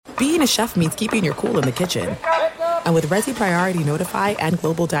being a chef means keeping your cool in the kitchen. And with Resi Priority Notify and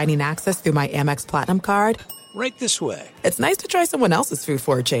Global Dining Access through my Amex Platinum card, Right this way. it's nice to try someone else's food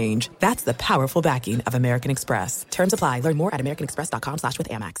for a change. That's the powerful backing of American Express. Terms apply. Learn more at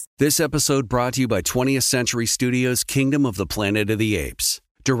americanexpress.com/withAmex. This episode brought to you by 20th Century Studios' Kingdom of the Planet of the Apes.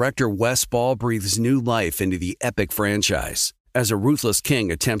 Director Wes Ball breathes new life into the epic franchise. As a ruthless king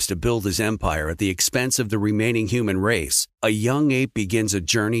attempts to build his empire at the expense of the remaining human race, a young ape begins a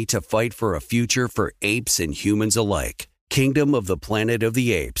journey to fight for a future for apes and humans alike. Kingdom of the Planet of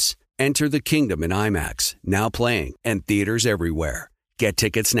the Apes. Enter the kingdom in IMAX, now playing, and theaters everywhere. Get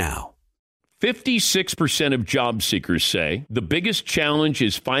tickets now. 56% of job seekers say the biggest challenge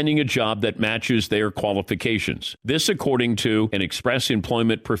is finding a job that matches their qualifications. This according to an Express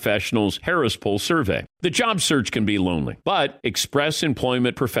Employment Professionals Harris Poll survey. The job search can be lonely, but Express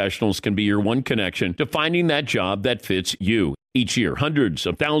Employment Professionals can be your one connection to finding that job that fits you. Each year, hundreds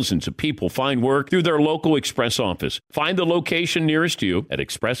of thousands of people find work through their local Express office. Find the location nearest you at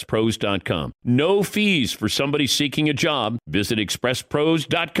expresspros.com. No fees for somebody seeking a job. Visit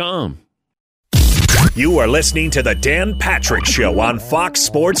expresspros.com. You are listening to The Dan Patrick Show on Fox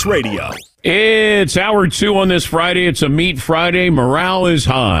Sports Radio. It's hour 2 on this Friday. It's a Meat Friday. Morale is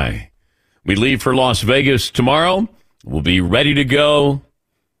high. We leave for Las Vegas tomorrow. We'll be ready to go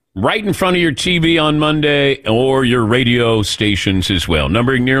right in front of your TV on Monday or your radio stations as well.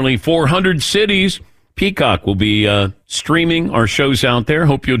 Numbering nearly 400 cities, Peacock will be streaming our shows out there.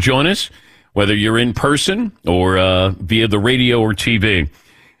 Hope you'll join us, whether you're in person or via the radio or TV.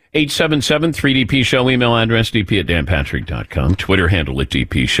 877-3DP Show, email address dp@danpatrick.com, Twitter handle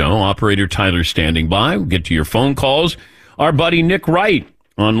 @DP Show. Operator Tyler standing by. We'll get to your phone calls. Our buddy Nick Wright,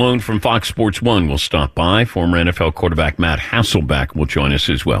 on loan from Fox Sports 1, will stop by. Former NFL quarterback Matt Hasselbeck will join us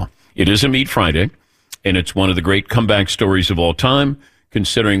as well. It is a Meat Friday, and it's one of the great comeback stories of all time,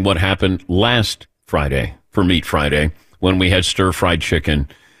 considering what happened last Friday for Meat Friday when we had stir-fried chicken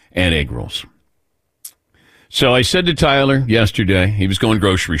and egg rolls. So I said to Tyler yesterday, he was going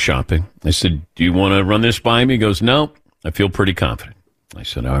grocery shopping. I said, do you want to run this by me? He goes, no, I feel pretty confident. I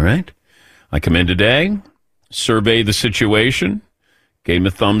said, all right. I come in today, survey the situation, gave him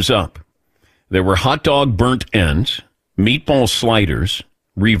a thumbs up. There were hot dog burnt ends, meatball sliders,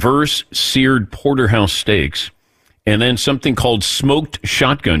 reverse seared porterhouse steaks, and then something called smoked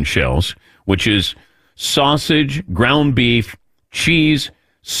shotgun shells, which is sausage, ground beef, cheese,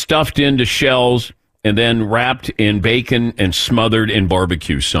 stuffed into shells, and then wrapped in bacon and smothered in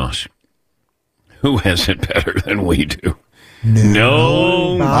barbecue sauce. Who has it better than we do?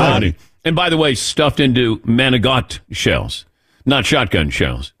 Nobody. And by the way, stuffed into manigot shells. Not shotgun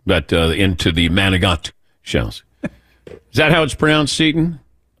shells, but into the manigot shells. Is that how it's pronounced, Seaton?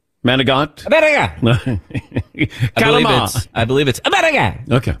 Manigot? America. I believe it's America.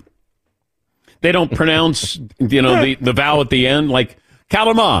 Okay. They don't pronounce, the vowel at the end like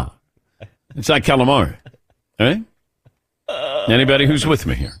calamar. It's not calamari. All right? Anybody who's with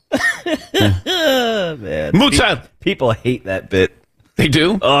me here? Man. Mozzarella. People hate that bit. They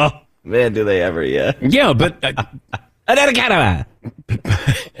do? Oh, man, do they ever, yeah. Yeah, but... but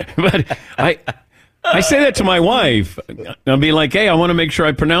I say that to my wife. I'll be like, hey, I want to make sure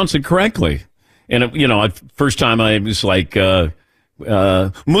I pronounce it correctly. And, first time I was like,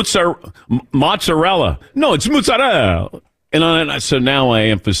 mozzarella. No, it's mozzarella. And so now I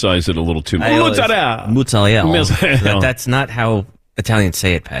emphasize it a little too much. Mozzarella. That's not how Italians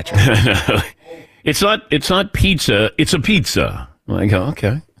say it, Patrick. It's not pizza. It's a pizza. I go,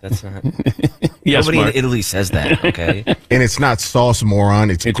 okay. That's not. Yes, nobody Mark. in Italy says that, okay? And it's not sauce, moron.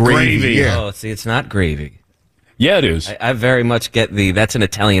 It's gravy. Yeah. Oh, see, it's not gravy. Yeah, it is. I very much get that's an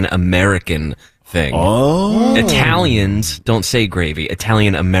Italian-American thing. Oh. Italians don't say gravy.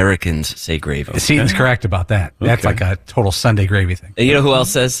 Italian-Americans say gravy. Seaton's correct about that. That's like a total Sunday gravy thing. You know who else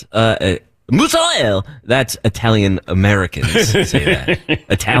says mozzarella? That's Italian-Americans say that.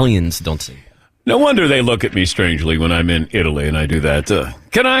 Italians don't say that. No wonder they look at me strangely when I'm in Italy and I do that.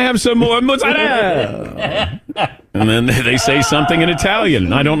 Can I have some more mozzarella? And then they say something in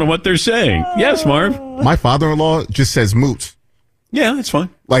Italian. I don't know what they're saying. Yes, Marv? My father-in-law just says moots. Yeah, that's fine.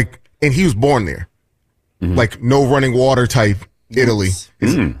 And he was born there. Mm-hmm. Like, no running water type Italy.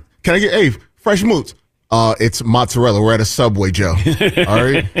 Can I get, fresh moots? It's mozzarella. We're at a Subway, Joe. All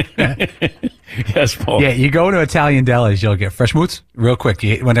right? Yes, Paul. Yeah, you go to Italian delis, you'll get fresh moots real quick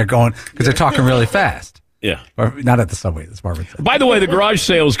when they're going, because they're talking really fast. Yeah. Or not at the Subway, that's Marvin said. By the way, the garage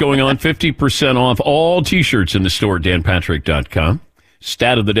sale's going on, 50% off all T-shirts in the store at danpatrick.com.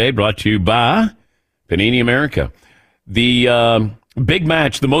 Stat of the day brought to you by Panini America. The big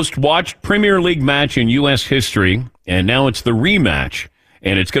match, the most watched Premier League match in U.S. history, and now it's the rematch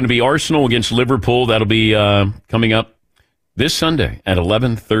And it's going to be Arsenal against Liverpool. That'll be coming up this Sunday at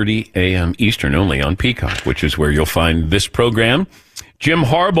 11:30 a.m. Eastern, only on Peacock, which is where you'll find this program. Jim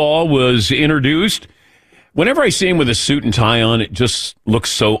Harbaugh was introduced. Whenever I see him with a suit and tie on, it just looks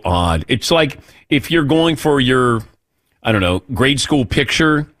so odd. It's like if you're going for your, I don't know, grade school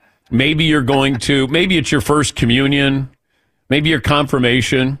picture, maybe it's your first communion, maybe your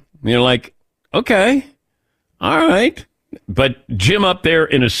confirmation. And you're like, okay, all right. But Jim up there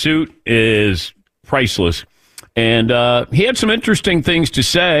in a suit is priceless. And he had some interesting things to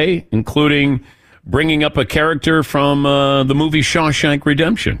say, including bringing up a character from the movie Shawshank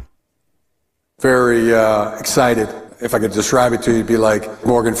Redemption. Very excited. If I could describe it to you, it'd be like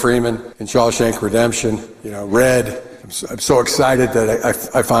Morgan Freeman in Shawshank Redemption, Red. I'm so excited that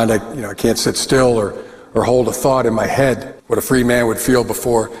I find I can't sit still or hold a thought in my head, what a free man would feel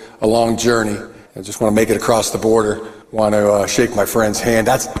before a long journey. I just want to make it across the border, want to shake my friend's hand.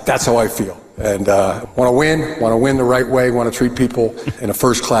 That's how I feel. And want to win the right way, want to treat people in a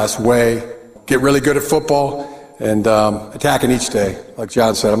first-class way, get really good at football, and attacking each day. Like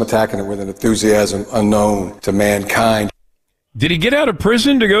John said, I'm attacking it with an enthusiasm unknown to mankind. Did he get out of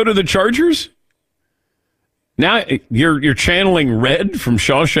prison to go to the Chargers? Now you're channeling Red from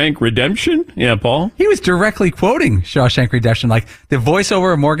Shawshank Redemption? Yeah, Paul? He was directly quoting Shawshank Redemption. Like the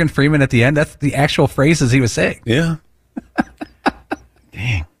voiceover of Morgan Freeman at the end, that's the actual phrases he was saying. Yeah.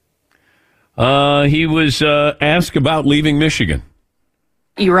 Dang. He was asked about leaving Michigan.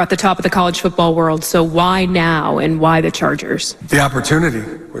 You were at the top of the college football world, so why now and why the Chargers? The opportunity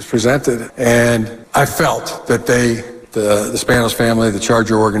was presented, and I felt that the Spanos family, the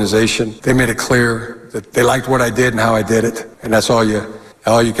Charger organization, they made it clear that they liked what I did and how I did it, and that's all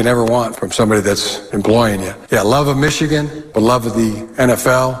you can ever want from somebody that's employing you. Yeah, love of Michigan, but love of the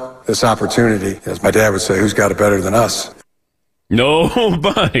NFL, this opportunity. As my dad would say, who's got it better than us?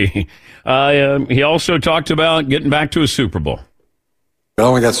 Nobody. He also talked about getting back to a Super Bowl. I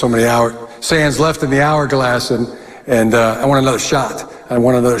only got so many sands left in the hourglass, and I want another shot. I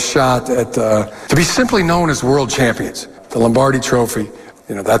want another shot at to be simply known as world champions. The Lombardi Trophy,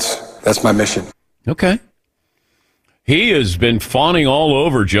 that's my mission. Okay. He has been fawning all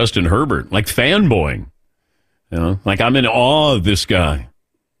over Justin Herbert, like fanboying. Like I'm in awe of this guy.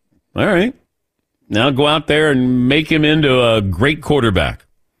 All right. Now go out there and make him into a great quarterback.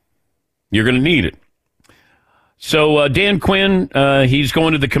 You're going to need it. So Dan Quinn, he's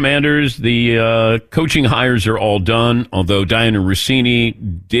going to the Commanders. The coaching hires are all done, although Diana Rossini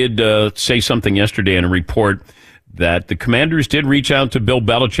did say something yesterday in a report that the Commanders did reach out to Bill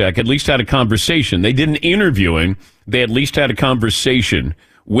Belichick, at least had a conversation. They didn't interview him. They at least had a conversation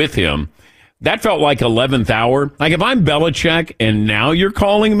with him. That felt like 11th hour. Like if I'm Belichick and now you're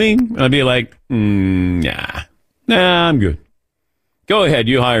calling me, I'd be like, nah, I'm good. Go ahead.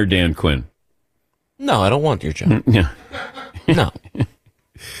 You hire Dan Quinn. No, I don't want your job. Yeah. No.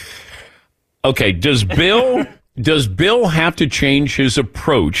 Okay. Does Bill have to change his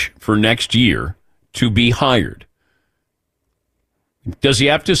approach for next year to be hired? Does he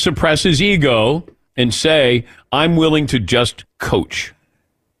have to suppress his ego and say, I'm willing to just coach?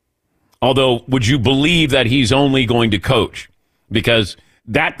 Although, would you believe that he's only going to coach? Because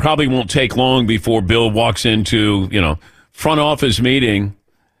that probably won't take long before Bill walks into, front office meeting.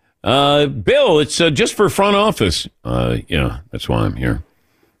 Bill, it's just for front office. That's why I'm here.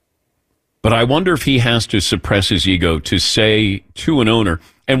 But I wonder if he has to suppress his ego to say to an owner,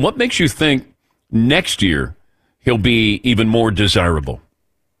 and what makes you think next year he'll be even more desirable?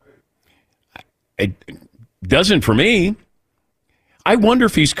 It doesn't for me. I wonder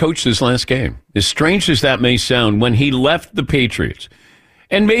if he's coached his last game. As strange as that may sound, when he left the Patriots,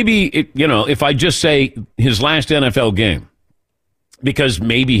 and maybe, if I just say his last NFL game, because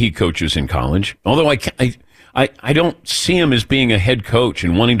maybe he coaches in college, although I don't see him as being a head coach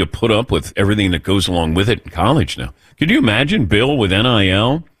and wanting to put up with everything that goes along with it in college now. Could you imagine Bill with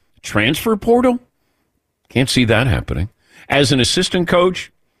NIL, transfer portal? Can't see that happening. As an assistant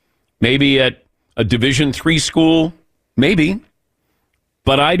coach, maybe at a Division III school, maybe.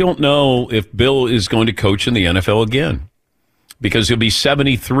 But I don't know if Bill is going to coach in the NFL again, because he'll be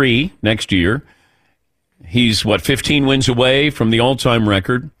 73 next year. He's, 15 wins away from the all-time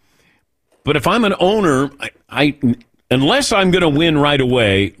record. But if I'm an owner, unless I'm going to win right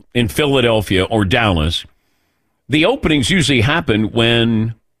away in Philadelphia or Dallas, the openings usually happen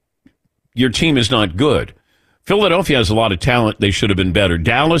when your team is not good. Philadelphia has a lot of talent. They should have been better.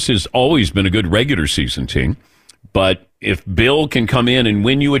 Dallas has always been a good regular season team. But if Bill can come in and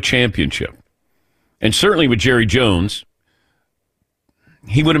win you a championship, and certainly with Jerry Jones,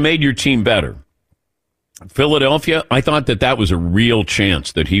 he would have made your team better. Philadelphia, I thought that was a real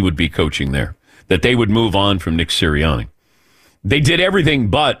chance that he would be coaching there, that they would move on from Nick Sirianni. They did everything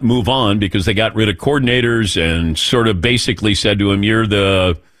but move on because they got rid of coordinators and sort of basically said to him, you're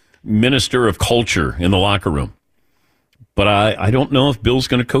the minister of culture in the locker room. But I don't know if Bill's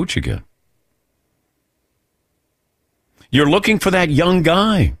going to coach again. You're looking for that young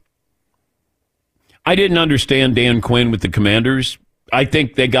guy. I didn't understand Dan Quinn with the Commanders. I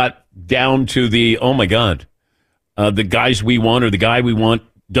think they got down to the, oh my God, the guys we want or the guy we want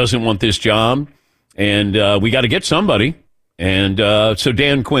doesn't want this job. And we got to get somebody. And so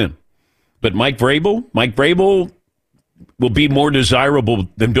Dan Quinn. But Mike Vrabel will be more desirable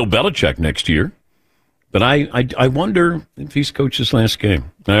than Bill Belichick next year. But I wonder if he's coached his last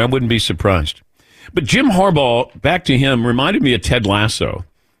game. I wouldn't be surprised. But Jim Harbaugh, back to him, reminded me of Ted Lasso.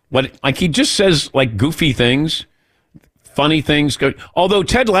 He just says like goofy things, funny things. Although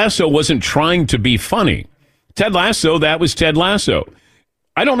Ted Lasso wasn't trying to be funny. Ted Lasso, that was Ted Lasso.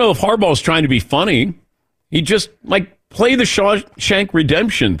 I don't know if Harbaugh's trying to be funny. He just play the Shawshank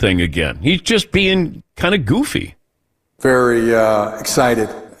Redemption thing again. He's just being kind of goofy. Very excited.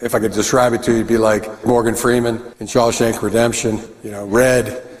 If I could describe it to you, it'd be like Morgan Freeman in Shawshank Redemption.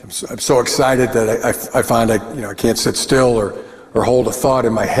 Red. I'm so excited that I find I can't sit still or hold a thought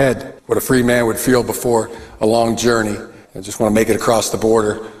in my head. What a free man would feel before a long journey. I just want to make it across the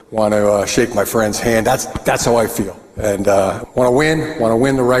border. Want to shake my friend's hand. That's how I feel. And want to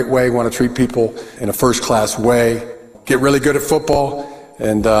win the right way. Want to treat people in a first-class way. Get really good at football.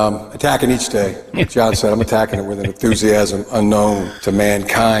 And attacking each day. Like John said, I'm attacking it with an enthusiasm unknown to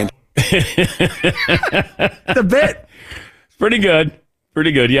mankind. The bit. Pretty good.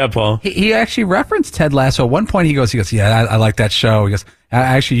 Pretty good. Yeah, Paul. He actually referenced Ted Lasso. At one point, he goes, yeah, I like that show. He goes,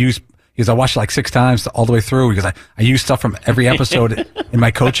 I watched it like 6 times all the way through because I use stuff from every episode in my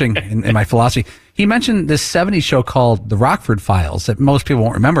coaching, in my philosophy. He mentioned this 70s show called The Rockford Files that most people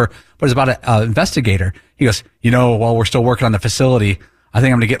won't remember, but it's about an investigator. He goes, while we're still working on the facility, I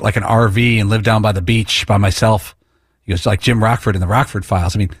think I'm going to get like an RV and live down by the beach by myself. He goes, like Jim Rockford in The Rockford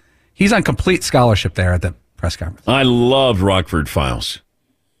Files. I mean, he's on complete scholarship there at the press conference. I loved Rockford Files.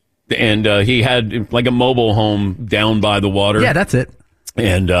 And he had like a mobile home down by the water. Yeah, that's it.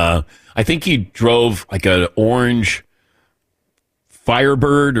 And I think he drove like an orange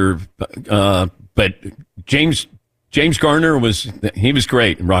Firebird but James Garner was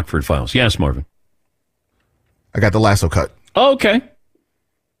great in Rockford Files. Yes, Marvin. I got the Lasso cut. Oh, okay.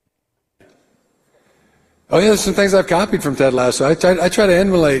 Oh, yeah, there's some things I've copied from Ted Lasso. I try to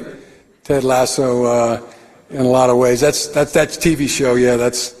emulate Ted Lasso in a lot of ways. That's TV show. Yeah,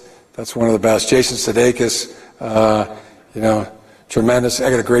 that's one of the best. Jason Sudeikis, tremendous. I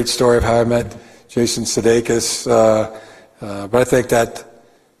got a great story of how I met Jason Sudeikis. But I think that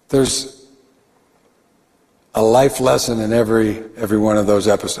there's a life lesson in every one of those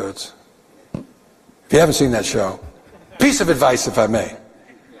episodes. If you haven't seen that show, piece of advice, if I may,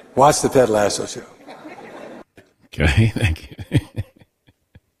 watch the Ted Lasso show. Okay, thank you.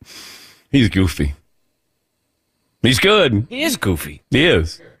 He's goofy. He's good. He is goofy. He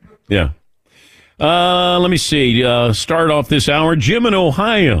is. Yeah. Let me see. Start off this hour. Jim in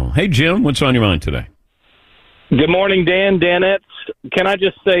Ohio. Hey, Jim, what's on your mind today? Good morning, Dan. Danettes. Can I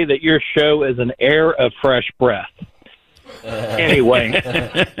just say that your show is an air of fresh breath? Anyway.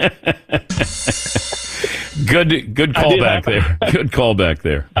 Good callback there. Good callback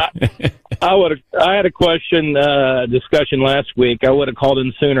there. I had a discussion last week. I would have called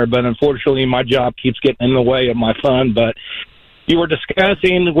in sooner, but unfortunately my job keeps getting in the way of my fun. But you were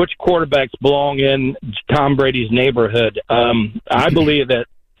discussing which quarterbacks belong in Tom Brady's neighborhood. I believe that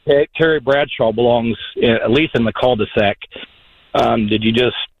Terry Bradshaw belongs at least in the cul-de-sac. Did you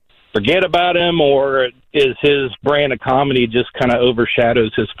just forget about him, or is his brand of comedy just kind of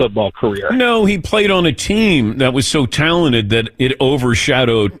overshadows his football career? No, he played on a team that was so talented that it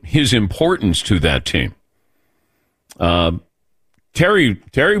overshadowed his importance to that team.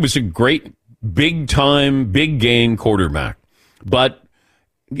 Terry was a great big-time, big-game quarterback. But,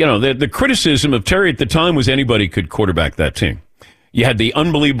 the criticism of Terry at the time was anybody could quarterback that team. You had the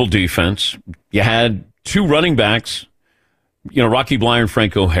unbelievable defense. You had 2 running backs, Rocky Bleier and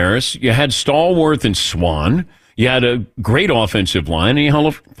Franco Harris. You had Stallworth and Swan. You had a great offensive line and a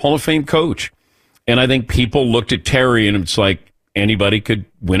Hall of Fame coach. And I think people looked at Terry and it's like anybody could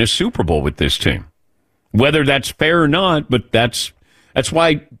win a Super Bowl with this team. Whether that's fair or not, but that's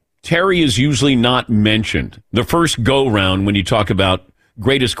why Terry is usually not mentioned the first go-round when you talk about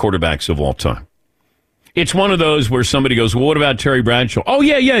greatest quarterbacks of all time. It's one of those where somebody goes, well, what about Terry Bradshaw? Oh,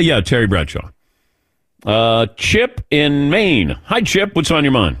 yeah, Terry Bradshaw. Chip in Maine. Hi, Chip. What's on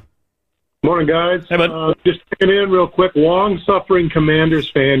your mind? Morning, guys. Hey, bud. Just checking in real quick. Long-suffering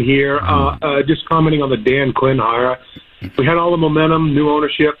Commanders fan here. Just commenting on the Dan Quinn hire. We had all the momentum, new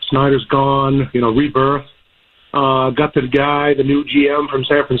ownership. Snyder's gone. Rebirth. Got the guy, the new GM from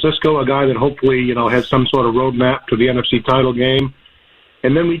San Francisco, a guy that hopefully has some sort of roadmap to the NFC title game.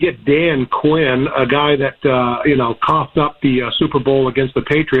 And then we get Dan Quinn, a guy that coughed up the Super Bowl against the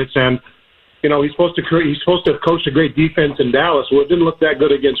Patriots, and he's supposed to have coached a great defense in Dallas. Well, it didn't look that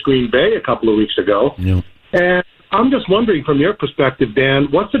good against Green Bay a couple of weeks ago. Yep. And I'm just wondering, from your perspective, Dan,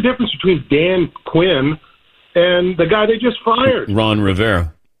 what's the difference between Dan Quinn and the guy they just fired? Ron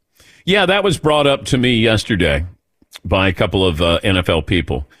Rivera. Yeah, that was brought up to me yesterday by a couple of NFL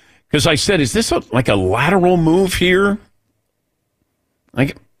people. Because I said, is this like a lateral move here?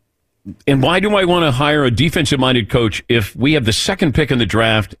 And why do I want to hire a defensive-minded coach if we have the second pick in the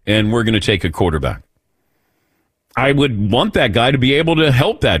draft and we're going to take a quarterback? I would want that guy to be able to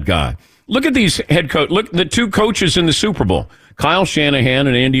help that guy. Look at these head coach. Look, the two coaches in the Super Bowl, Kyle Shanahan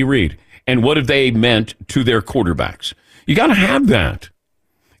and Andy Reid. And what have they meant to their quarterbacks? You got to have that.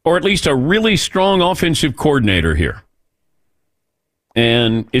 Or at least a really strong offensive coordinator here.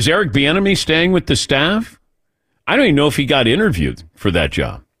 And is Eric Bieniemy staying with the staff? I don't even know if he got interviewed for that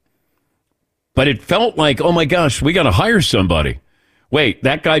job. But it felt like, oh my gosh, we got to hire somebody. Wait,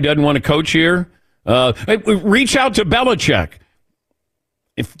 that guy doesn't want to coach here? Reach out to Belichick.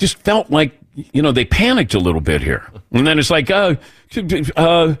 It just felt like, they panicked a little bit here. And then it's like,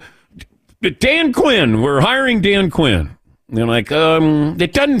 Dan Quinn, we're hiring Dan Quinn. And they're like,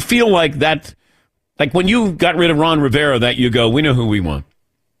 it doesn't feel like that. Like when you got rid of Ron Rivera, that you go, we know who we want.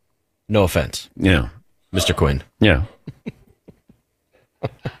 No offense. Yeah. Mr. Quinn. Yeah.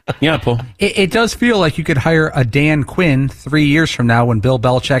 Yeah, Paul. It does feel like you could hire a Dan Quinn 3 years from now when Bill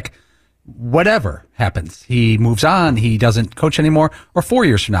Belichick, whatever happens, he moves on, he doesn't coach anymore, or 4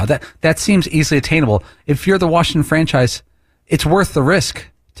 years from now. That seems easily attainable. If you're the Washington franchise, it's worth the risk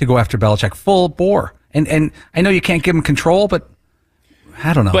to go after Belichick full bore. And I know you can't give him control, but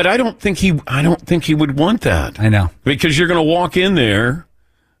I don't know. But I don't think he would want that. I know. Because you're going to walk in there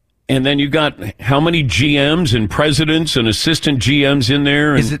and then you got how many GMs and presidents and assistant GMs in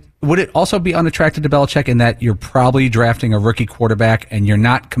there? Would it also be unattractive to Belichick in that you're probably drafting a rookie quarterback and you're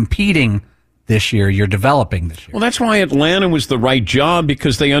not competing this year, you're developing this year? Well, that's why Atlanta was the right job,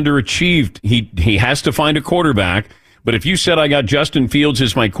 because they underachieved. He has to find a quarterback. But if you said I got Justin Fields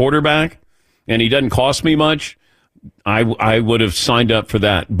as my quarterback and he doesn't cost me much, I would have signed up for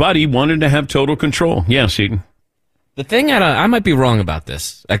that. But he wanted to have total control. Yes, Eaton. The thing, I might be wrong about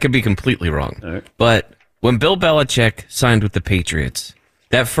this. I could be completely wrong. Right. But when Bill Belichick signed with the Patriots,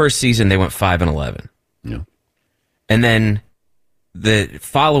 that first season they went 5-11. Yeah. And then the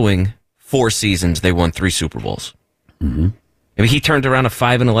following 4 seasons they won 3 Super Bowls. Mm-hmm. I mean, he turned around a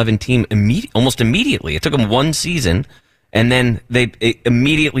 5-11 team almost immediately. It took him 1 season, and then they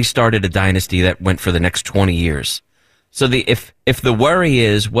immediately started a dynasty that went for the next 20 years. So if the worry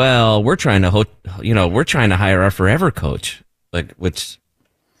is, well, we're trying to hire our forever coach, which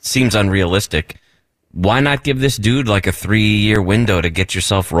seems unrealistic. Why not give this dude like a 3-year window to get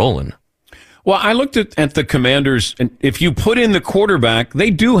yourself rolling? Well, I looked at the Commanders, and if you put in the quarterback,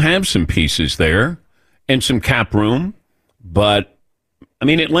 they do have some pieces there and some cap room. But, I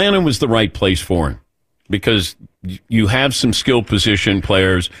mean, Atlanta was the right place for him because you have some skill position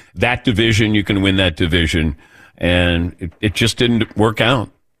players. That division, you can win that division. And it just didn't work out.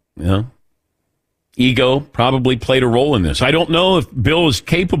 Ego probably played a role in this. I don't know if Bill is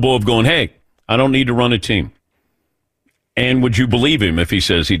capable of going, hey, I don't need to run a team. And would you believe him if he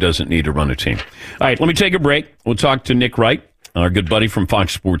says he doesn't need to run a team? All right, let me take a break. We'll talk to Nick Wright, our good buddy from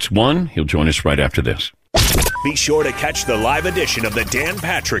Fox Sports 1. He'll join us right after this. Be sure to catch the live edition of the Dan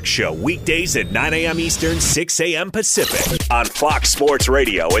Patrick Show weekdays at 9 a.m. Eastern, 6 a.m. Pacific on Fox Sports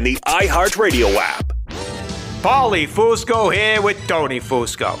Radio and the iHeartRadio app. Paulie Fusco here with Tony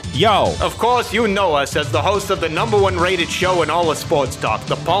Fusco. Yo. Of course, you know us as the host of the #1 rated show in all of sports talk,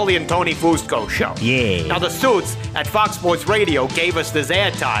 the Paulie and Tony Fusco Show. Yeah. Now, the suits at Fox Sports Radio gave us this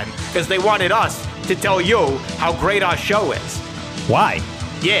airtime because they wanted us to tell you how great our show is. Why?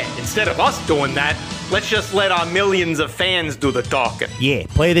 Yeah, instead of us doing that, let's just let our millions of fans do the talking. Yeah,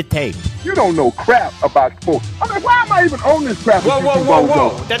 play the tape. You don't know crap about sports. I mean, why am I even on this crap?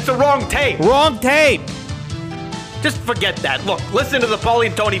 Whoa. That's the wrong tape. Wrong tape. Just forget that. Look, listen to the Paulie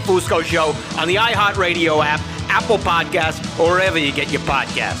and Tony Fusco Show on the iHeartRadio app, Apple Podcasts, or wherever you get your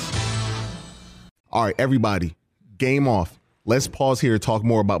podcasts. All right, everybody, game off. Let's pause here to talk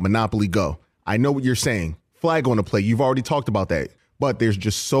more about Monopoly Go. I know what you're saying. Flag on the play. You've already talked about that. But there's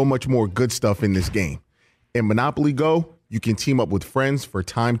just so much more good stuff in this game. In Monopoly Go, you can team up with friends for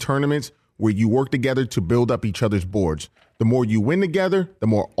timed tournaments where you work together to build up each other's boards. The more you win together, the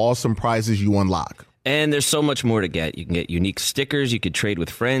more awesome prizes you unlock. And there's so much more to get. You can get unique stickers. You could trade with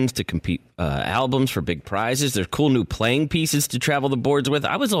friends to compete albums for big prizes. There's cool new playing pieces to travel the boards with.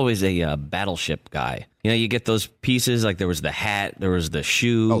 I was always a Battleship guy. You know, you get those pieces, like there was the hat, there was the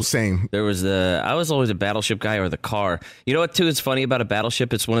shoe. Oh, same. I was always a Battleship guy, or the car. You know what, too, is funny about a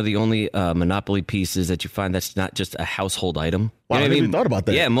Battleship? It's one of the only Monopoly pieces that you find that's not just a household item. Wow, You know I what never even thought about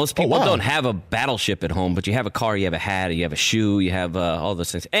that. Yeah, most people wow. don't have a Battleship at home, but you have a car, you have a hat, you have a shoe, you have all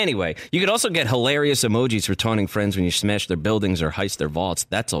those things. Anyway, you could also get hilarious emojis for taunting friends when you smash their buildings or heist their vaults.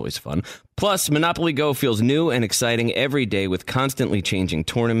 That's always fun. Plus, Monopoly Go feels new and exciting every day with constantly changing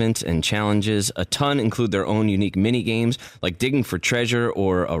tournaments and challenges. A ton include their own unique mini games, like digging for treasure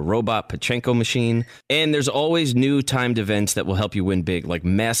or a robot Pachinko machine. And there's always new timed events that will help you win big, like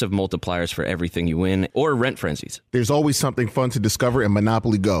massive multipliers for everything you win, or rent frenzies. There's always something fun to discover in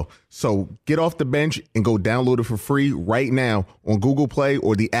Monopoly Go. So get off the bench and go download it for free right now on Google Play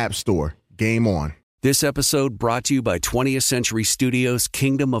or the App Store. Game on. This episode brought to you by 20th Century Studios'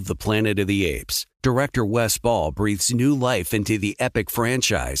 Kingdom of the Planet of the Apes. Director Wes Ball breathes new life into the epic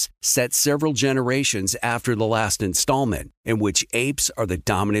franchise, set several generations after the last installment, in which apes are the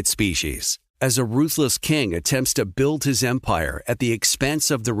dominant species. As a ruthless king attempts to build his empire at the expense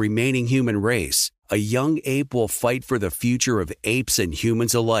of the remaining human race, a young ape will fight for the future of apes and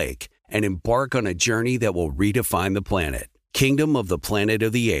humans alike and embark on a journey that will redefine the planet. Kingdom of the Planet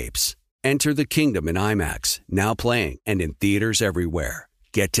of the Apes. Enter the kingdom in IMAX, now playing and in theaters everywhere.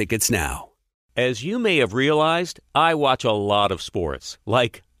 Get tickets now. As you may have realized, I watch a lot of sports.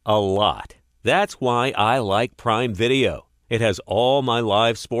 Like, a lot. That's why I like Prime Video. It has all my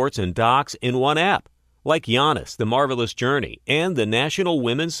live sports and docs in one app. Like Giannis, The Marvelous Journey, and the National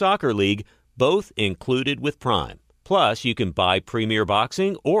Women's Soccer League, both included with Prime. Plus, you can buy Premier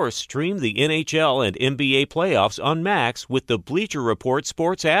Boxing or stream the NHL and NBA playoffs on Max with the Bleacher Report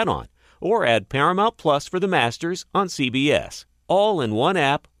Sports add-on. Or add Paramount Plus for the Masters on CBS. All in one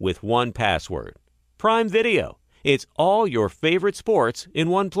app with one password. Prime Video. It's all your favorite sports in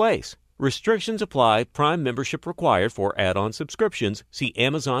one place. Restrictions apply. Prime membership required for add-on subscriptions. See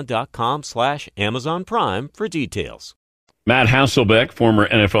Amazon.com/Amazon Prime for details. Matt Hasselbeck, former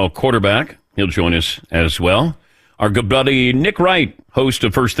NFL quarterback. He'll join us as well. Our good buddy Nick Wright, host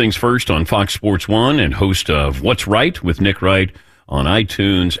of First Things First on Fox Sports 1 and host of What's Right with Nick Wright on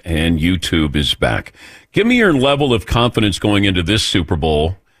iTunes and YouTube, is back. Give me your level of confidence going into this Super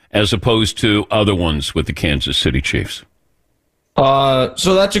Bowl as opposed to other ones with the Kansas City Chiefs.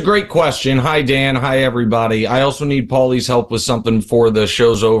 So that's a great question. Hi, Dan. Hi, everybody. I also need Paulie's help with something before the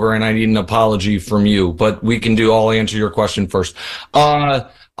show's over, and I need an apology from you, but I'll answer your question first.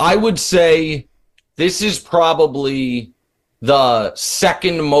 I would say this is probably the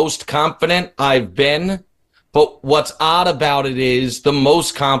second most confident I've been. But what's odd about it is the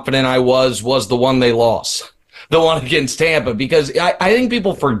most confident I was the one they lost, the one against Tampa, because I think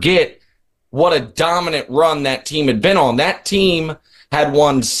people forget what a dominant run that team had been on. That team had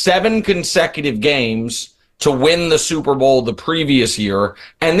won 7 consecutive games to win the Super Bowl the previous year,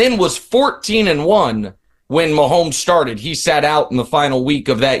 and then was 14-1 when Mahomes started. He sat out in the final week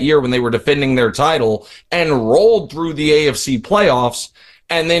of that year when they were defending their title and rolled through the AFC playoffs,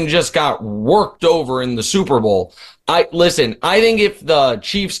 and then just got worked over in the Super Bowl. I think if the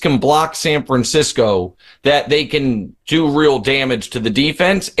Chiefs can block San Francisco, that they can do real damage to the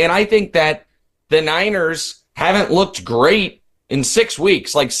defense. And I think that the Niners haven't looked great in 6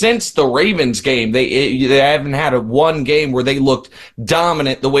 weeks. Like, since the Ravens game, they haven't had one game where they looked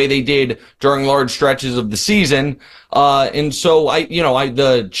dominant the way they did during large stretches of the season. And so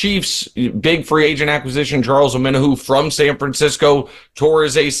the Chiefs, big free agent acquisition, Charles Omenihu from San Francisco, tore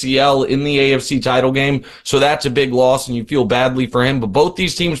his ACL in the AFC title game. So that's a big loss, and you feel badly for him. But both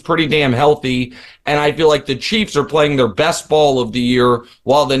these teams pretty damn healthy. And I feel like the Chiefs are playing their best ball of the year,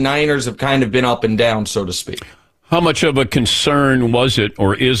 while the Niners have kind of been up and down, so to speak. How much of a concern was it,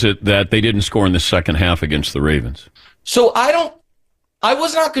 or is it, that they didn't score in the second half against the Ravens? So I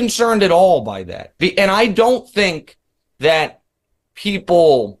was not concerned at all by that. And I don't think that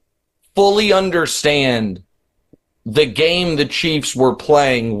people fully understand the game the Chiefs were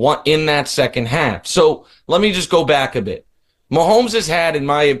playing in that second half. So let me just go back a bit. Mahomes has had, in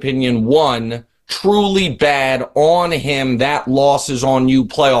my opinion, one truly bad on him, that losses on you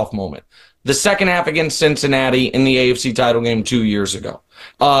playoff moment. The second half against Cincinnati in the AFC title game 2 years ago.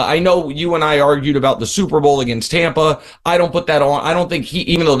 I know you and I argued about the Super Bowl against Tampa. I don't put that on. I don't think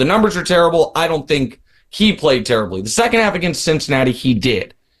even though the numbers are terrible, I don't think he played terribly. The second half against Cincinnati, he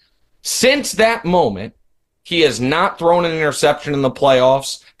did. Since that moment, He has not thrown an interception in the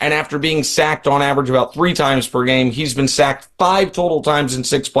playoffs. And after being sacked on average about 3 times per game, he's been sacked 5 total times in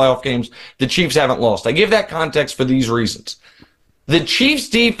 6 playoff games. The Chiefs haven't lost. I give that context for these reasons. The Chiefs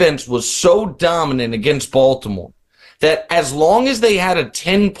defense was so dominant against Baltimore that as long as they had a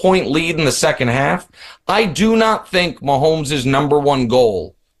 10-point lead in the second half, I do not think Mahomes' number one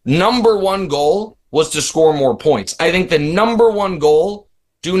goal was to score more points. I think the number one goal,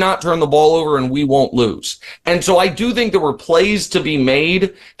 do not turn the ball over and we won't lose. And so I do think there were plays to be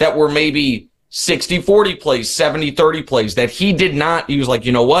made that were maybe 60-40 plays, 70-30 plays that he did not. He was like,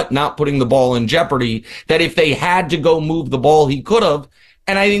 you know what? Not putting the ball in jeopardy, that if they had to go move the ball, he could have.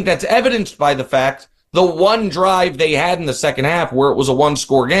 And I think that's evidenced by the fact the one drive they had in the second half where it was a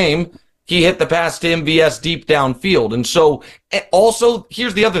 1-score game, he hit the pass to MVS deep downfield. And so also,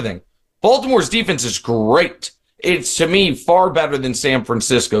 here's the other thing. Baltimore's defense is great. It's, to me, far better than San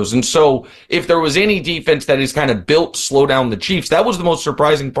Francisco's. And so if there was any defense that is kind of built to slow down the Chiefs, that was the most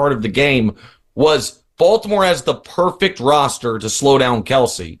surprising part of the game, was Baltimore has the perfect roster to slow down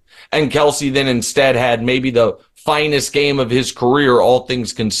Kelsey. And Kelsey then instead had maybe the finest game of his career, all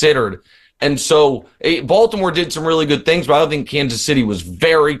things considered. And so Baltimore did some really good things, but I don't think Kansas City was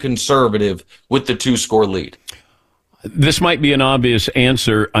very conservative with the 2-score lead. This might be an obvious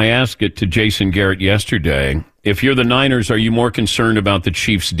answer. I asked it to Jason Garrett yesterday. If you're the Niners, are you more concerned about the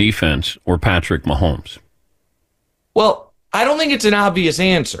Chiefs' defense or Patrick Mahomes? Well, I don't think it's an obvious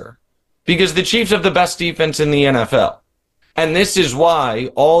answer because the Chiefs have the best defense in the NFL. And this is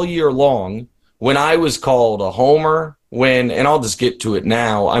why all year long, when I was called a homer, and I'll just get to it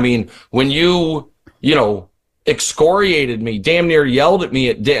now. I mean, when you excoriated me, damn near yelled at me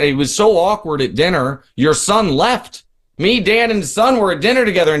it was so awkward at dinner. Your son left. Me, Dan, and his son were at dinner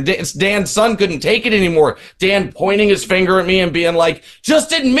together, and Dan's son couldn't take it anymore. Dan pointing his finger at me and being like,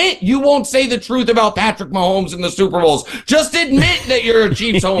 just admit you won't say the truth about Patrick Mahomes in the Super Bowls. Just admit that you're a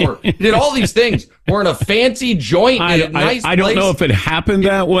Chiefs homer. He did all these things. We're in a fancy joint in a nice place. I don't know if it happened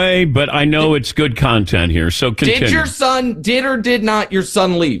that way, but I know it's good content here, so continue. Did or did not your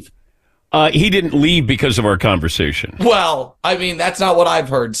son leave? He didn't leave because of our conversation. Well, I mean, that's not what I've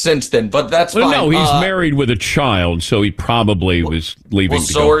heard since then, but that's fine. No, he's married with a child, so he probably was leaving. Well,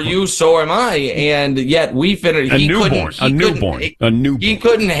 so are you, so am I, and yet we finished. A newborn. He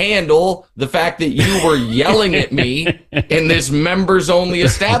couldn't handle the fact that you were yelling at me in this members-only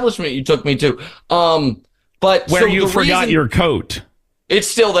establishment you took me to. But where you forgot your coat. It's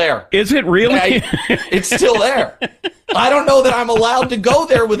still there. Is it really? It's still there. I don't know that I'm allowed to go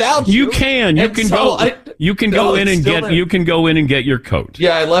there without you. You can go in and get your coat.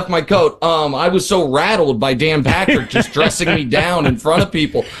 Yeah, I left my coat. I was so rattled by Dan Patrick just dressing me down in front of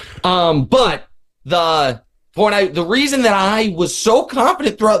people. But the reason that I was so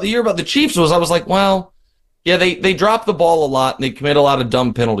confident throughout the year about the Chiefs was I was like, well, yeah, they drop the ball a lot and they commit a lot of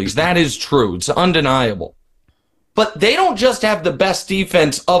dumb penalties. That is true. It's undeniable. But they don't just have the best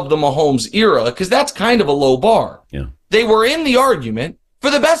defense of the Mahomes era, because that's kind of a low bar. Yeah. They were in the argument for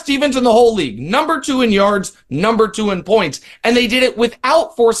the best defense in the whole league. Number 2 in yards, number 2 in points. And they did it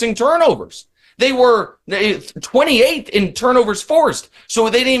without forcing turnovers. They were 28th in turnovers forced. So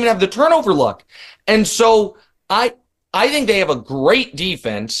they didn't even have the turnover luck. And so I think they have a great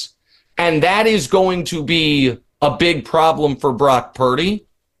defense, and that is going to be a big problem for Brock Purdy.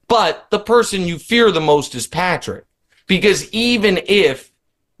 But the person you fear the most is Patrick, because even if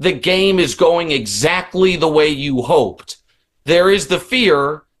the game is going exactly the way you hoped, there is the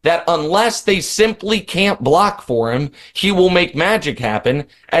fear that unless they simply can't block for him, he will make magic happen,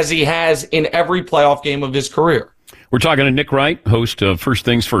 as he has in every playoff game of his career. We're talking to Nick Wright, host of First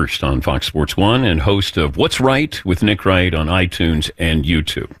Things First on Fox Sports 1 and host of What's Right with Nick Wright on iTunes and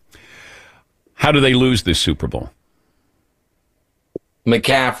YouTube. How do they lose this Super Bowl?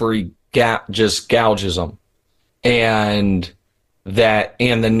 McCaffrey just gouges them, and the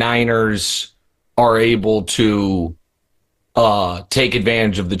Niners are able to take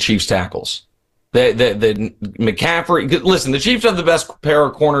advantage of the Chiefs' tackles. The McCaffrey, listen, the Chiefs have the best pair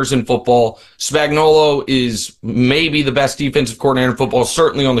of corners in football. Spagnuolo is maybe the best defensive coordinator in football,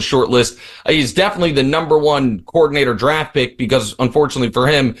 certainly on the short list. He's definitely the number 1 coordinator draft pick because, unfortunately for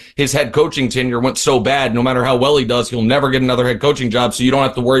him, his head coaching tenure went so bad. No matter how well he does, he'll never get another head coaching job, so you don't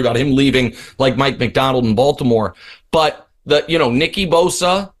have to worry about him leaving like Mike McDonald in Baltimore. But Nicky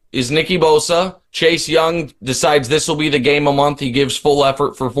Bosa is Nicky Bosa. Chase Young decides this will be the game a month. He gives full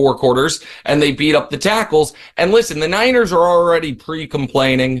effort for 4 quarters, and they beat up the tackles. And listen, the Niners are already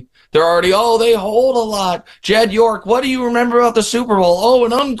pre-complaining They're already, they hold a lot. Jed York, what do you remember about the Super Bowl? Oh,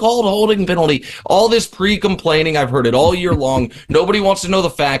 an uncalled holding penalty. All this pre-complaining, I've heard it all year long. Nobody wants to know the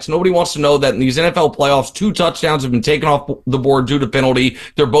facts. Nobody wants to know that in these NFL playoffs, 2 touchdowns have been taken off the board due to penalty.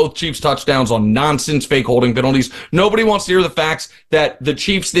 They're both Chiefs touchdowns on nonsense fake holding penalties. Nobody wants to hear the facts that the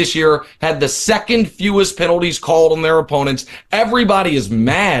Chiefs this year had the second fewest penalties called on their opponents. Everybody is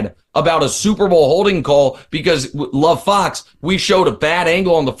mad about a Super Bowl holding call because Love Fox, we showed a bad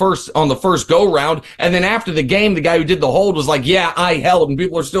angle on the first go round, and then after the game, the guy who did the hold was like, "Yeah, I held," and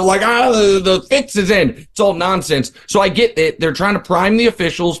people are still like, the fix is in. It's all nonsense. So I get it. They're trying to prime the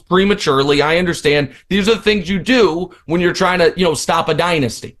officials prematurely. I understand. These are the things you do when you're trying to, stop a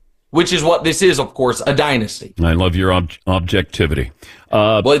dynasty, which is what this is, of course, a dynasty. I love your objectivity.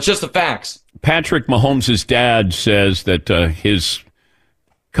 Well, it's just the facts. Patrick Mahomes' dad says that his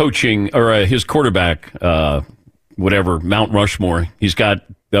coaching or his quarterback, whatever, Mount Rushmore, he's got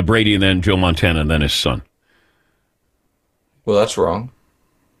Brady and then Joe Montana and then his son. Well, that's wrong.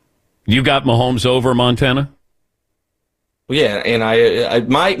 You got Mahomes over Montana? Well, yeah, and I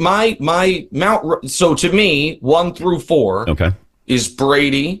my Mount. So to me, 1 through 4 is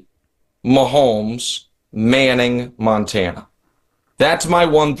Brady, Mahomes, Manning, Montana. That's my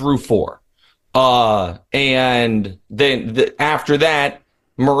 1 through 4. And then after that,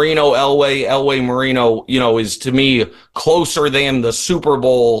 Marino, Elway, Marino, is to me closer than the Super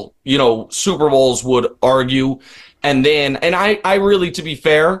Bowl, Super Bowls would argue. And then, I really, to be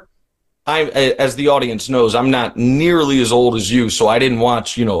fair, as the audience knows, I'm not nearly as old as you, so I didn't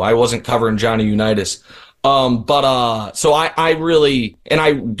watch, I wasn't covering Johnny Unitas. So I really, and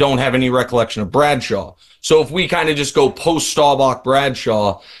I don't have any recollection of Bradshaw. So if we kind of just go post-Staubach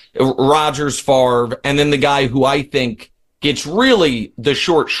Bradshaw, Rodgers, Favre, and then the guy who I think gets really the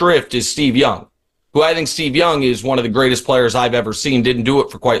short shrift is Steve Young, who I think Steve Young is one of the greatest players I've ever seen. Didn't do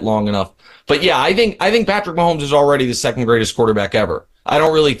it for quite long enough. But yeah, I think Patrick Mahomes is already the second greatest quarterback ever. I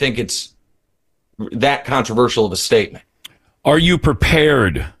don't really think it's that controversial of a statement. Are you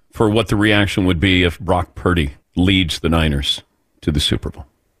prepared for what the reaction would be if Brock Purdy leads the Niners to the Super Bowl?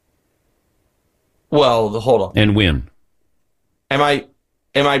 Well, hold on. And win. Am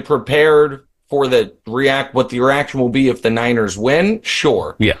I prepared for what the reaction will be if the Niners win?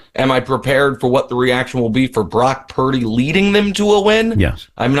 Sure. Yeah. Am I prepared for what the reaction will be for Brock Purdy leading them to a win? Yes.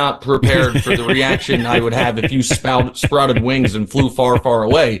 I'm not prepared for the reaction I would have if you sprouted wings and flew far, far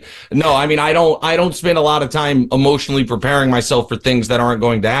away. No, I don't spend a lot of time emotionally preparing myself for things that aren't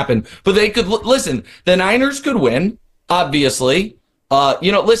going to happen. But they could, listen, the Niners could win, obviously.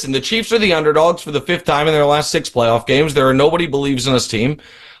 Listen, the Chiefs are the underdogs for the 5th time in their last 6 playoff games. Nobody believes in this team.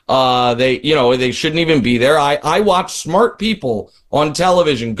 They shouldn't even be there. I watch smart people on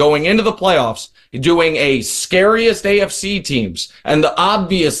television going into the playoffs doing a scariest AFC teams. And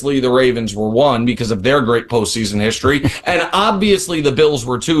obviously the Ravens were 1 because of their great postseason history. And obviously the Bills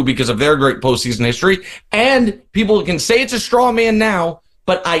were 2 because of their great postseason history. And people can say it's a straw man now,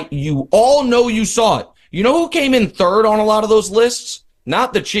 but you all know you saw it. You know who came in 3rd on a lot of those lists?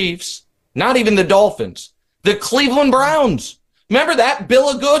 Not the Chiefs, not even the Dolphins, the Cleveland Browns. Remember that bill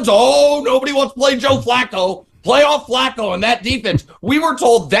of goods? Oh, nobody wants to play Joe Flacco. Playoff Flacco and that defense. We were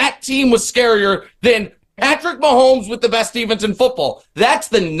told that team was scarier than Patrick Mahomes with the best defense in football. That's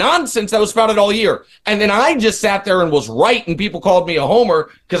the nonsense that was spouted all year. And then I just sat there and was right, and people called me a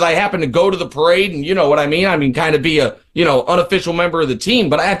homer because I happened to go to the parade, and you know what I mean? I mean, kind of be a, unofficial member of the team,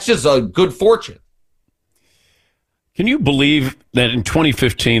 but that's just a good fortune. Can you believe that in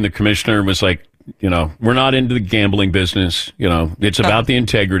 2015 the commissioner was like, we're not into the gambling business. It's about the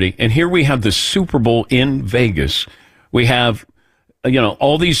integrity. And here we have the Super Bowl in Vegas. We have,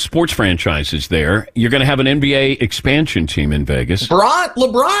 all these sports franchises there. You're going to have an NBA expansion team in Vegas.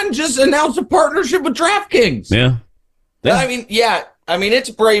 LeBron just announced a partnership with DraftKings. Yeah. It's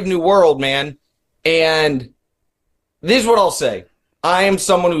a brave new world, man. And this is what I'll say. I am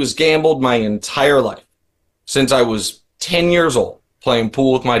someone who has gambled my entire life since I was 10 years old, playing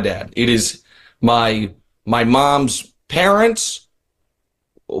pool with my dad. It is my mom's parents,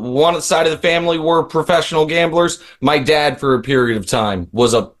 one side of the family were professional gamblers. My dad, for a period of time,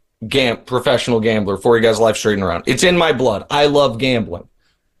 was a professional gambler before he got his life straightened around. It's in my blood. I love gambling.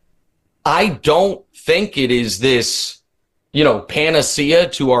 I don't think it is this, panacea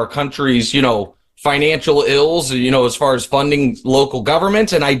to our country's, financial ills, as far as funding local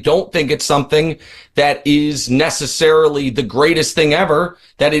government. And I don't think it's something that is necessarily the greatest thing ever,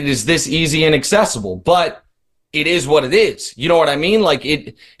 that it is this easy and accessible. But it is what it is. You know what I mean? Like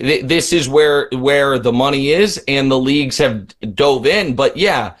this is where the money is, and the leagues have dove in. But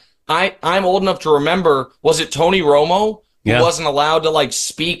yeah, I'm old enough to remember, was it Tony Romo who Yeah. wasn't allowed to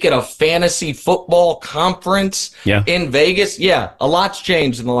speak at a fantasy football conference in Vegas. Yeah, a lot's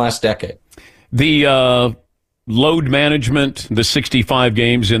changed in the last decade. The load management, the 65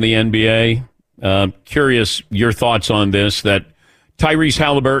 games in the NBA. Curious your thoughts on this, that Tyrese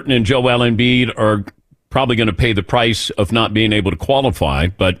Halliburton and Joel Embiid are probably going to pay the price of not being able to qualify,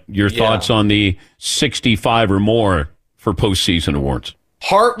 but your thoughts on the 65 or more for postseason awards.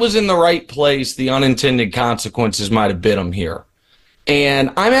 Hart was in the right place. The unintended consequences might have bit him here.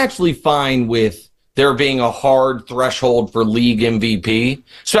 And I'm actually fine with there being a hard threshold for league MVP,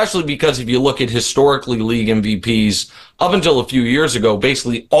 especially because if you look at historically league MVPs up until a few years ago,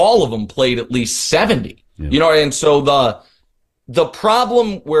 basically all of them played at least 70. And so the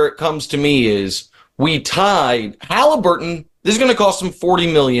problem where it comes to me is we tied Halliburton. This is going to cost him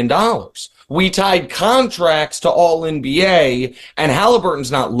 $40 million. We tied contracts to all NBA, and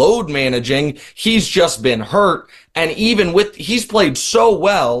Halliburton's not load managing. He's just been hurt. And even he's played so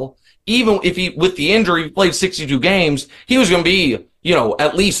well, even if with the injury, he played 62 games, he was going to be,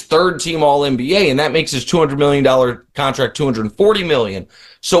 at least third team all NBA. And that makes his $200 million contract $240 million.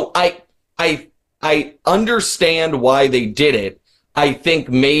 So I understand why they did it. I think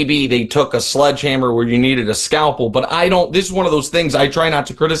maybe they took a sledgehammer where you needed a scalpel, but this is one of those things I try not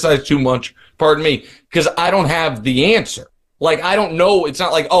to criticize too much, pardon me, because I don't have the answer. I don't know. It's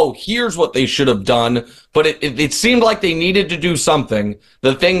not here's what they should have done, but it seemed like they needed to do something.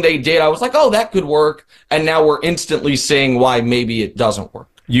 The thing they did, I was like, that could work. And now we're instantly seeing why maybe it doesn't work.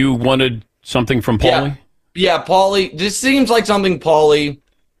 You wanted something from Paulie? Yeah, Paulie. This seems like something Paulie.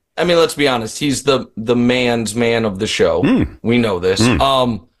 I mean, let's be honest. He's the man's man of the show. We know this.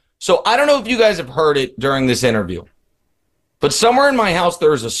 So I don't know if you guys have heard it during this interview, but somewhere in my house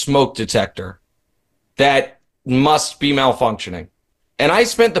there is a smoke detector that must be malfunctioning. And I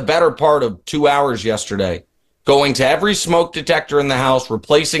spent the better part of 2 hours yesterday going to every smoke detector in the house,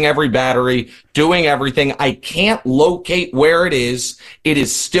 replacing every battery, doing everything. I can't locate where it is. It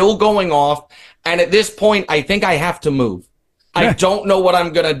is still going off. And at this point, I think I have to move. I don't know what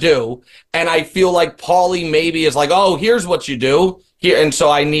I'm going to do. And I feel like Paulie maybe is here's what you do here. And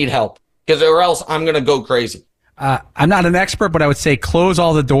so I need help or else I'm going to go crazy. I'm not an expert, but I would say close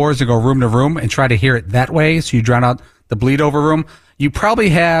all the doors and go room to room and try to hear it that way. So you drown out the bleed over room. You probably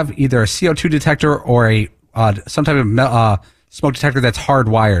have either a CO2 detector or some type of smoke detector that's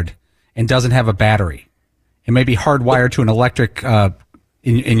hardwired and doesn't have a battery. It may be hardwired to an electric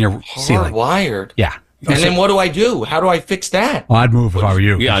in your ceiling. Hardwired? Yeah. And then what do I do? How do I fix that? Well, I'd move if I were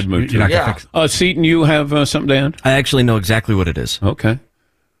you. Yeah, I'd move too. You're not gonna fix it. Seton, you have something to add? I actually know exactly what it is. Okay.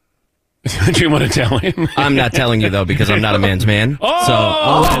 Do you want to tell him? I'm not telling you, though, because I'm not a man's man. Oh! So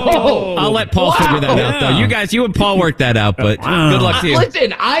I'll let Paul figure that out, though. You and Paul work that out, but good luck to you.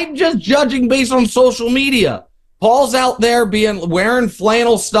 Listen, I'm just judging based on social media. Paul's out there wearing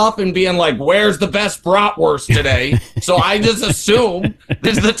flannel stuff and being like, where's the best bratwurst today? So I just assume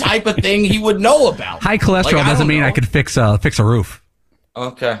this is the type of thing he would know about. High cholesterol doesn't mean I could fix a roof.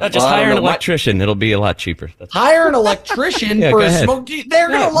 Okay. Just hire an electrician. It'll be a lot cheaper. Hire an electrician for a smoke. They're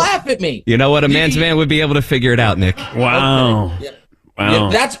going to laugh at me. You know what? A man's man would be able to figure it out, Nick. Wow. Okay. Wow.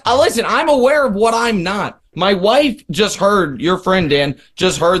 Listen, I'm aware of what I'm not. My wife just heard, your friend Dan,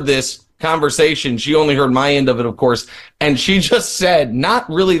 just heard this conversation. She only heard my end of it, of course. And she just said, not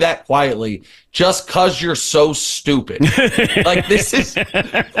really that quietly, just 'cause you're so stupid. This is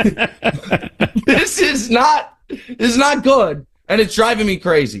not good. And it's driving me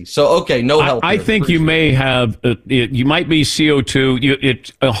crazy. So, okay, no help. I think you may have, you might be CO2.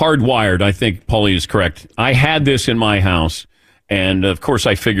 It's hardwired. I think Paulie is correct. I had this in my house, and of course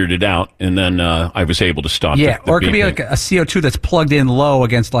I figured it out, and then I was able to stop it. Yeah, or it could be like a CO2 that's plugged in low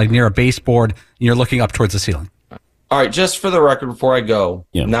against near a baseboard, and you're looking up towards the ceiling. All right, just for the record, before I go,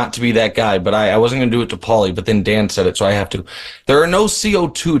 not to be that guy, but I wasn't going to do it to Paulie, but then Dan said it, so I have to. There are no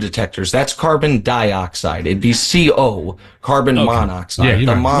CO2 detectors. That's carbon dioxide. It'd be CO, carbon monoxide.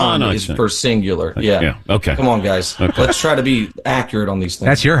 Yeah, the mon is for singular. Yeah. Okay. Come on, guys. Okay. Let's try to be accurate on these things.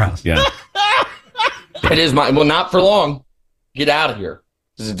 That's your house. Yeah. It is mine. Well, not for long. Get out of here.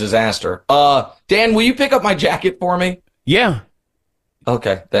 This is a disaster. Dan, will you pick up my jacket for me? Yeah.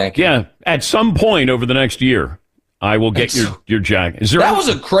 Okay, thank you. Yeah, at some point over the next year. I will get your jacket. That was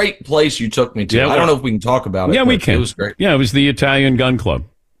a great place you took me to. Yeah, I don't know if we can talk about it. Yeah, we can. It was great. Yeah, it was the Italian Gun Club.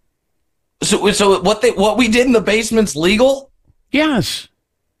 So what we did in the basement's legal? Yes.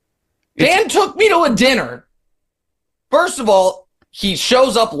 Dan took me to a dinner. First of all, he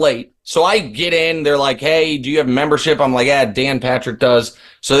shows up late. So I get in. They're like, hey, do you have membership? I'm like, yeah, Dan Patrick does.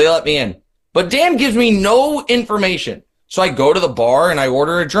 So they let me in. But Dan gives me no information. So I go to the bar and I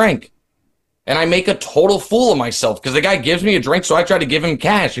order a drink. And I make a total fool of myself because the guy gives me a drink, so I try to give him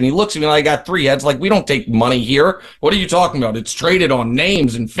cash, and he looks at me like I got three heads. Like, we don't take money here. What are you talking about? It's traded on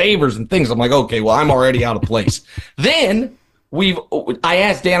names and favors and things. I'm like, okay, well, I'm already out of place. Then I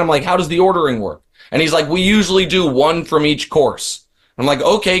asked Dan, I'm like, how does the ordering work? And he's like, we usually do one from each course. I'm like,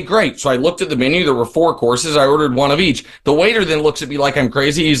 okay, great. So I looked at the menu. There were 4 courses. I ordered one of each. The waiter then looks at me like I'm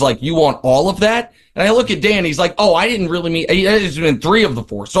crazy. He's like, you want all of that? And I look at Dan. He's like, oh, I didn't really mean, it's been 3 of the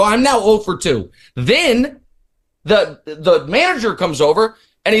 4. So I'm now 0 for 2. Then the manager comes over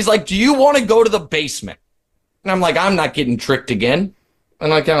and he's like, do you want to go to the basement? And I'm like, I'm not getting tricked again.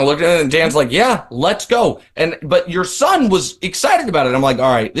 And I kind of looked at it, and Dan's like, yeah, let's go. But your son was excited about it. I'm like,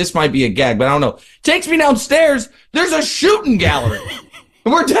 all right, this might be a gag, but I don't know. Takes me downstairs. There's a shooting gallery.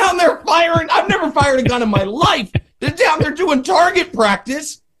 And we're down there firing. I've never fired a gun in my life. They're down there doing target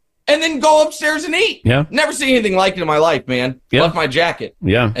practice and then go upstairs and eat. Yeah. Never seen anything like it in my life, man. Yeah. Left my jacket.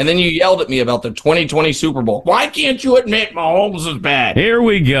 Yeah. And then you yelled at me about the 2020 Super Bowl. Why can't you admit Mahomes is bad? Here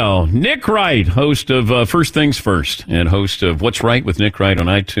we go. Nick Wright, host of First Things First and host of What's Right with Nick Wright on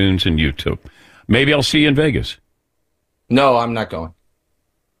iTunes and YouTube. Maybe I'll see you in Vegas. No, I'm not going.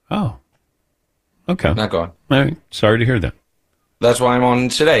 Oh. Okay. Not going. All right. Sorry to hear that. That's why I'm on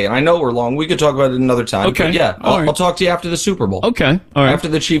today. And I know we're long. We could talk about it another time. Okay. But yeah, I'll talk to you after the Super Bowl. Okay. All right. After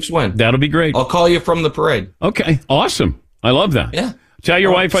the Chiefs win. That'll be great. I'll call you from the parade. Okay. Awesome. I love that. Yeah. Tell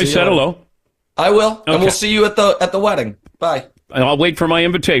your wife I said hello. I will. Okay. And we'll see you at the wedding. Bye. I'll wait for my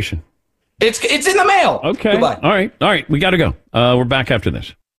invitation. It's in the mail. Okay. Goodbye. All right. We got to go. We're back after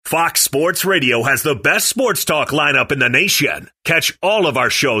this. Fox Sports Radio has the best sports talk lineup in the nation. Catch all of our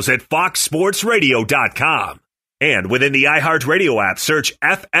shows at foxsportsradio.com. And within the iHeartRadio app, search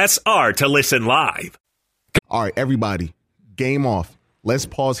FSR to listen live. All right, everybody, game off. Let's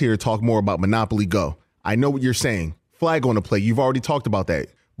pause here to talk more about Monopoly Go. I know what you're saying. Flag on the play. You've already talked about that.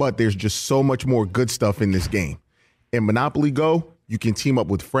 But there's just so much more good stuff in this game. In Monopoly Go, you can team up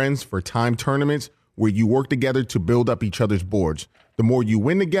with friends for time tournaments where you work together to build up each other's boards. The more you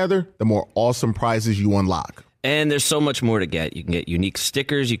win together, the more awesome prizes you unlock. And there's so much more to get. You can get unique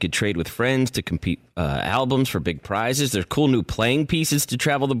stickers. You could trade with friends to compete albums for big prizes. There's cool new playing pieces to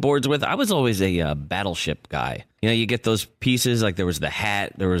travel the boards with. I was always a battleship guy. You know, you get those pieces, like there was the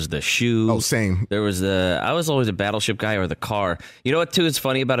hat, there was the shoe. Oh, same. I was always a battleship guy, or the car. You know what, too, is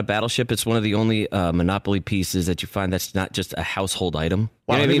funny about a battleship? It's one of the only Monopoly pieces that you find that's not just a household item.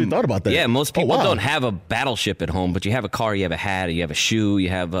 Wow, You know I what never thought about that. Yeah, most people wow. don't have a battleship at home, but you have a car, you have a hat, you have a shoe, you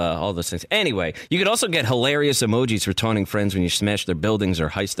have all those things. Anyway, you could also get hilarious emojis for taunting friends when you smash their buildings or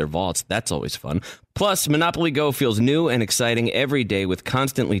heist their vaults. That's always fun. Plus, Monopoly Go feels new and exciting every day with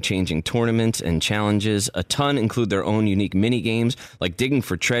constantly changing tournaments and challenges. A ton include their own unique mini games like digging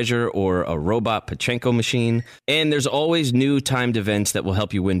for treasure or a robot Pachinko machine. And there's always new timed events that will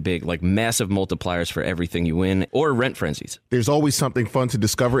help you win big, like massive multipliers for everything you win or rent frenzies. There's always something fun to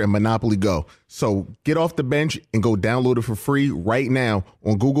discover in Monopoly Go. So get off the bench and go download it for free right now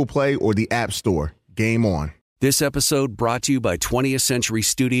on Google Play or the App Store. Game on. This episode brought to you by 20th Century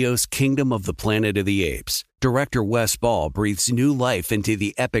Studios' Kingdom of the Planet of the Apes. Director Wes Ball breathes new life into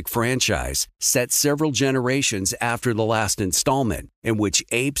the epic franchise, set several generations after the last installment, in which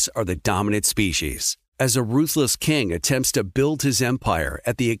apes are the dominant species. As a ruthless king attempts to build his empire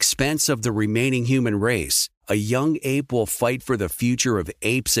at the expense of the remaining human race, a young ape will fight for the future of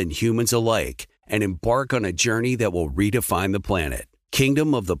apes and humans alike and embark on a journey that will redefine the planet.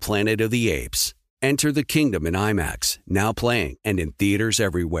 Kingdom of the Planet of the Apes. Enter the kingdom in IMAX, now playing and in theaters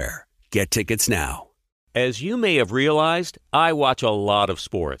everywhere. Get tickets now. As you may have realized, I watch a lot of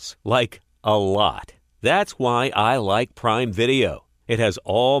sports, like a lot. That's why I like Prime Video. It has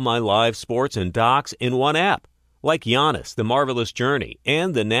all my live sports and docs in one app, like Giannis, The Marvelous Journey,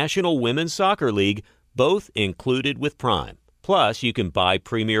 and the National Women's Soccer League, both included with Prime. Plus, you can buy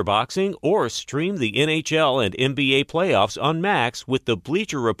Premier Boxing or stream the NHL and NBA playoffs on Max with the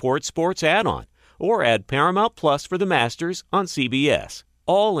Bleacher Report Sports add-on, or add Paramount Plus for the Masters on CBS.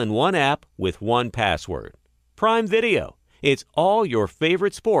 All in one app with one password. Prime Video. It's all your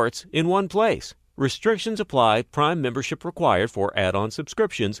favorite sports in one place. Restrictions apply. Prime membership required for add-on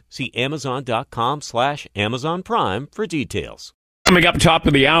subscriptions. See Amazon.com/Amazon Prime for details. Coming up top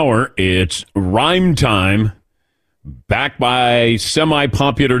of the hour, it's Rhyme Time. Back by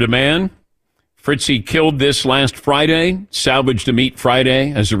semi-popular demand. Fritzy killed this last Friday, salvaged a Meat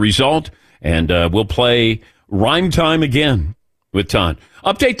Friday as a result, and we'll play Rhyme Time again with Todd.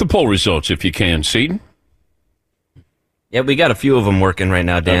 Update the poll results if you can, Seton. Yeah, we got a few of them working right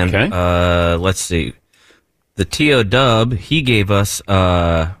now, Dan. Okay. Let's see. The T.O. Dub, he gave us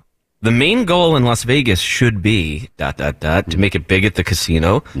The main goal in Las Vegas should be ... to make it big at the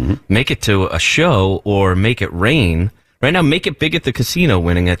casino, make it to a show, or make it rain. Right now, make it big at the casino,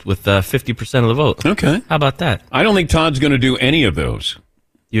 winning it with 50% of the vote. Okay. How about that? I don't think Todd's going to do any of those.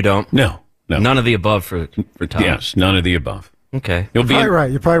 You don't? No. None of the above for Todd? Yes, none of the above. Okay. You're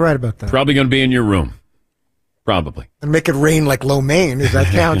probably right about that. Probably going to be in your room. Probably. And make it rain like lo mein. Does that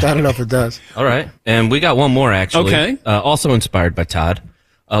count? I don't know if it does. All right. And we got one more, actually. Okay. Also inspired by Todd.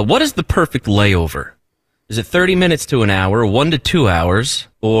 What is the perfect layover? Is it 30 minutes to an hour, 1 to 2 hours,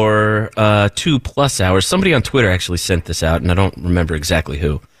 or 2+ hours? Somebody on Twitter actually sent this out, and I don't remember exactly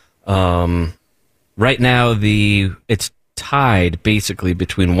who. Right now, it's tied basically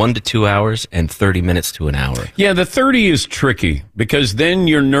between 1 to 2 hours and 30 minutes to an hour. Yeah, the 30 is tricky because then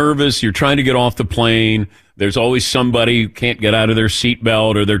you're nervous. You're trying to get off the plane. There's always somebody who can't get out of their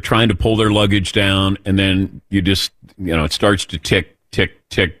seatbelt, or they're trying to pull their luggage down, and then you just, it starts to tick, tick,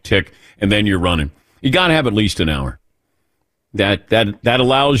 tick, tick, and then you're running. You got to have at least an hour. That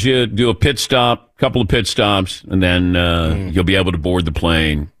allows you to do a pit stop, couple of pit stops, and then you'll be able to board the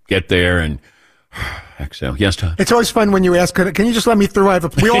plane, get there, and exhale. Yes, Todd? It's always fun when you ask, can you just let me through?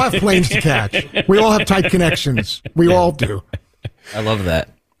 We all have planes to catch. We all have tight connections. We all do. I love that.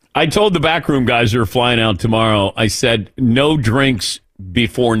 I told the backroom guys who are flying out tomorrow, I said, no drinks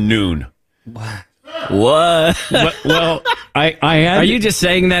before noon. What? Well, I had. Are you just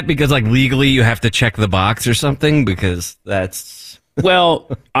saying that because, legally you have to check the box or something? Because that's. Well,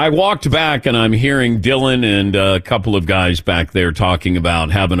 I walked back and I'm hearing Dylan and a couple of guys back there talking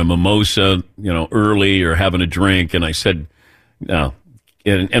about having a mimosa, early, or having a drink. And I said, no.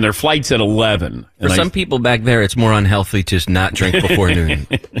 And their flight's at 11. For some people back there, it's more unhealthy to not drink before noon.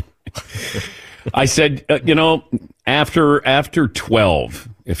 I said, after 12,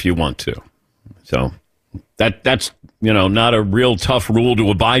 if you want to. So that's, not a real tough rule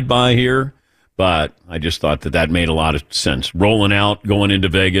to abide by here, but I just thought that made a lot of sense. Rolling out, going into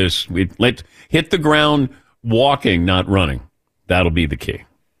Vegas, let's hit the ground walking, not running. That'll be the key.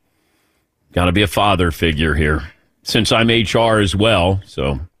 Got to be a father figure here, since I'm HR as well,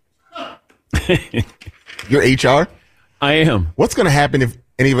 so. You're HR? I am. What's going to happen if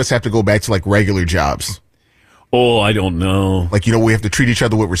any of us have to go back to, regular jobs? Oh, I don't know. We have to treat each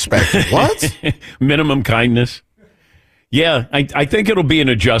other with respect. What? Minimum kindness. Yeah, I think it'll be an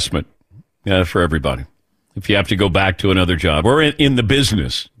adjustment for everybody if you have to go back to another job or in the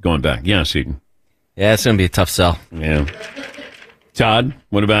business going back. Yeah, Seton. Yeah, it's going to be a tough sell. Yeah. Todd,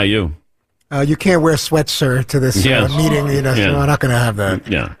 what about you? You can't wear sweats, sir, to this meeting. So I'm not going to have that.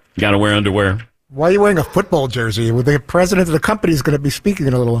 Yeah. Got to wear underwear. Why are you wearing a football jersey? Well, the president of the company is going to be speaking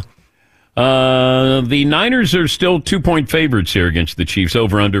in a little while. The Niners are still 2-point favorites here against the Chiefs,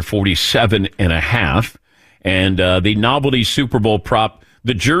 over under 47.5. And the novelty Super Bowl prop,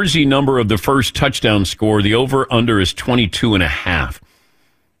 the jersey number of the first touchdown score, the over under is 22.5.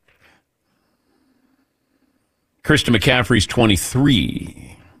 Christian McCaffrey's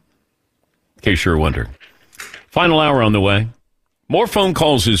 23. In case you're wondering. Final hour on the way. More phone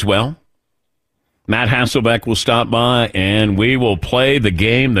calls as well. Matt Hasselbeck will stop by, and we will play the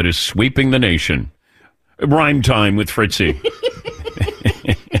game that is sweeping the nation. Rhyme time with Fritzy.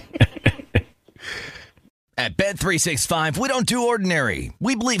 At Bet365, we don't do ordinary.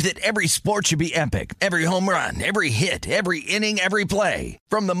 We believe that every sport should be epic. Every home run, every hit, every inning, every play.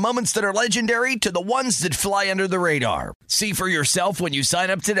 From the moments that are legendary to the ones that fly under the radar. See for yourself when you sign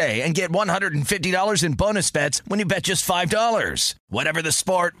up today and get $150 in bonus bets when you bet just $5. Whatever the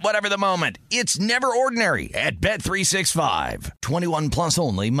sport, whatever the moment, it's never ordinary at Bet365. 21 plus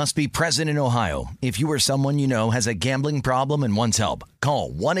only. Must be present in Ohio. If you or someone you know has a gambling problem and wants help,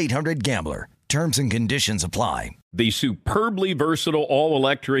 call 1-800-GAMBLER. Terms and conditions apply. The superbly versatile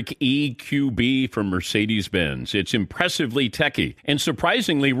all-electric EQB from Mercedes-Benz. It's impressively techy and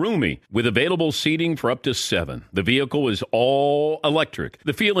surprisingly roomy with available seating for up to 7. The vehicle is all electric.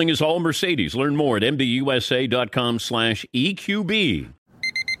 The feeling is all Mercedes. Learn more at mdusa.com/EQB.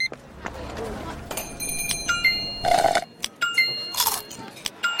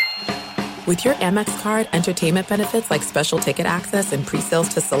 With your Amex card, entertainment benefits like special ticket access and pre-sales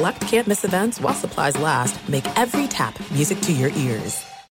to select can't-miss events while supplies last make every tap music to your ears.